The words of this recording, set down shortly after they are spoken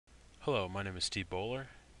Hello, my name is Steve Bowler,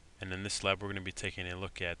 and in this lab we're going to be taking a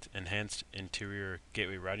look at Enhanced Interior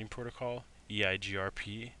Gateway Routing Protocol,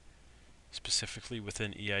 EIGRP. Specifically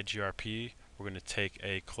within EIGRP, we're going to take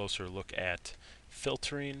a closer look at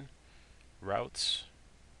filtering routes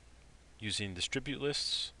using distribute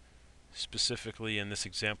lists. Specifically in this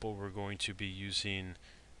example, we're going to be using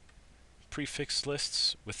prefix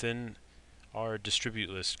lists within our distribute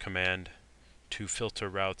list command to filter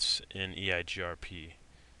routes in EIGRP.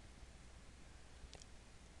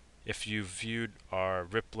 If you've viewed our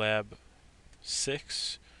RIP Lab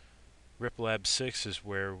 6, RIP Lab 6 is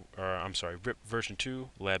where, RIP version 2,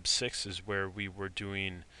 Lab 6 is where we were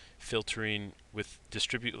doing filtering with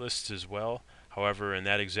distribute lists as well. However, in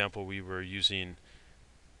that example we were using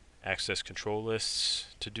access control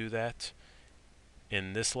lists to do that.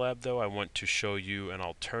 In this lab though, I want to show you an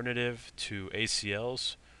alternative to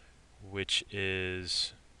ACLs, which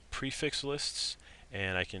is prefix lists,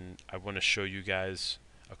 and I want to show you guys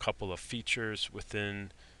a couple of features within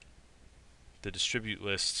the distribute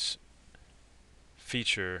lists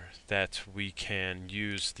feature that we can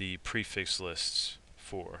use the prefix lists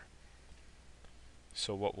for.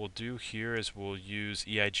 So what we'll do here is we'll use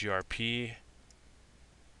EIGRP.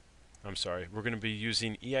 We're going to be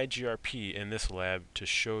using EIGRP in this lab to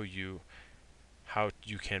show you how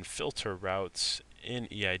you can filter routes in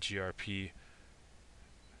EIGRP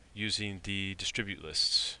using the distribute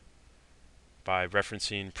lists by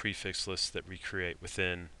referencing prefix lists that we create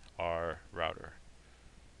within our router.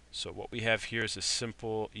 So what we have here is a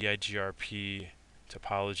simple EIGRP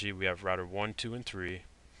topology. We have router 1, 2, and 3.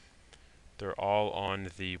 They're all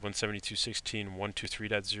on the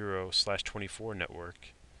 172.16.123.0/24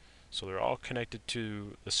 network. So they're all connected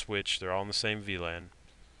to the switch. They're all in the same VLAN.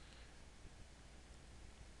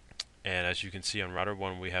 And as you can see on router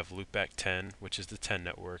 1 we have loopback 10, which is the 10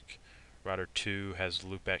 network. Router 2 has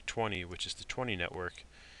loopback 20, which is the 20 network.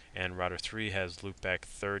 And router 3 has loopback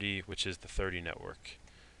 30, which is the 30 network.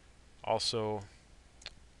 Also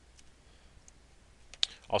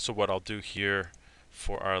what I'll do here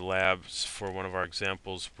for our labs, for one of our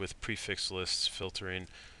examples with prefix lists filtering,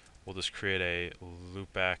 we'll just create a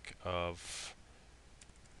loopback of,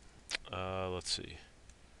 loopback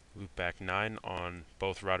 9 on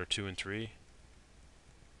both router 2 and 3.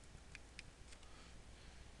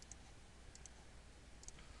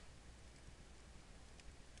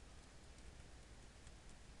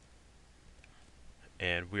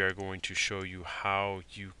 And we are going to show you how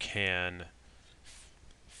you can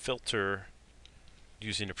filter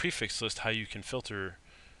using a prefix list, how you can filter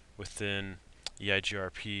within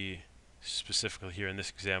EIGRP, specifically here in this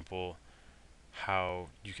example, how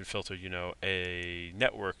you can filter, a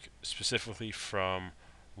network specifically from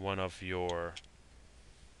one of your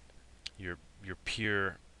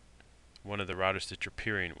peer, one of the routers that you're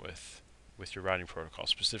peering with your routing protocol.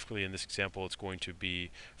 Specifically in this example, it's going to be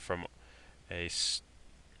from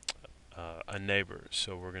a neighbor.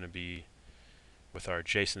 So we're going to be with our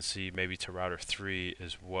adjacency maybe to router 3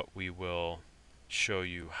 is what we will show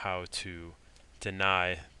you how to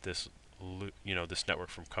deny this this network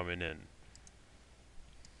from coming in.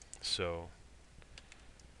 So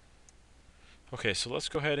okay, so let's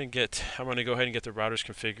go ahead and I'm going to go ahead and get the routers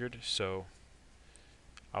configured. So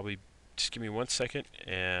just give me 1 second,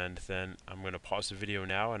 and then I'm going to pause the video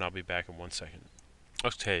now and I'll be back in 1 second.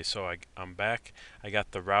 Okay, so I'm back. I got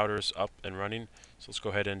the routers up and running. So let's go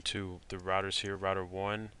ahead into the routers here. Router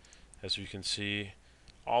 1, as you can see,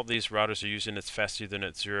 all these routers are using its Fast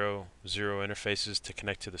Ethernet 0 interfaces to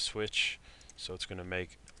connect to the switch. So it's going to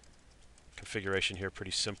make configuration here pretty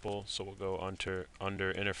simple. So we'll go under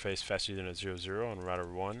interface Fast Ethernet 00 on router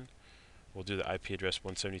 1. We'll do the IP address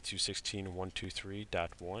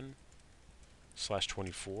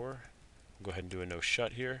 172.16.123.1/24. We'll go ahead and do a no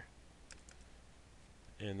shut here.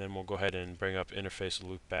 And then we'll go ahead and bring up interface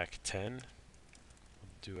loopback 10. We'll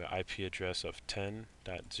do an IP address of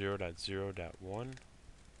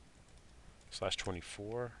 10.0.0.1/24.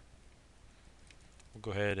 We'll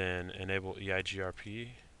go ahead and enable EIGRP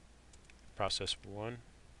process 1.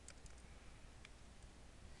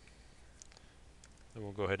 Then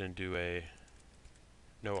we'll go ahead and do a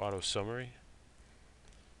no auto summary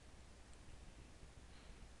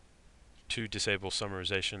to disable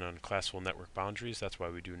summarization on classful network boundaries. That's why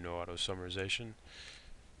we do no auto summarization.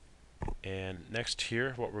 And next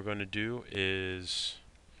here, what we're going to do is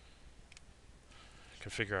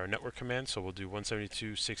configure our network command. So we'll do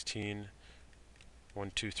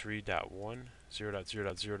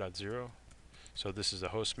 172.16.123.1 So this is a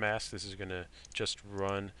host mask. This is going to just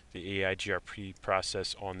run the EIGRP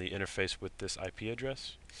process on the interface with this IP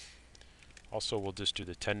address. Also, we'll just do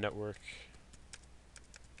the 10 network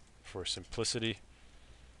for simplicity.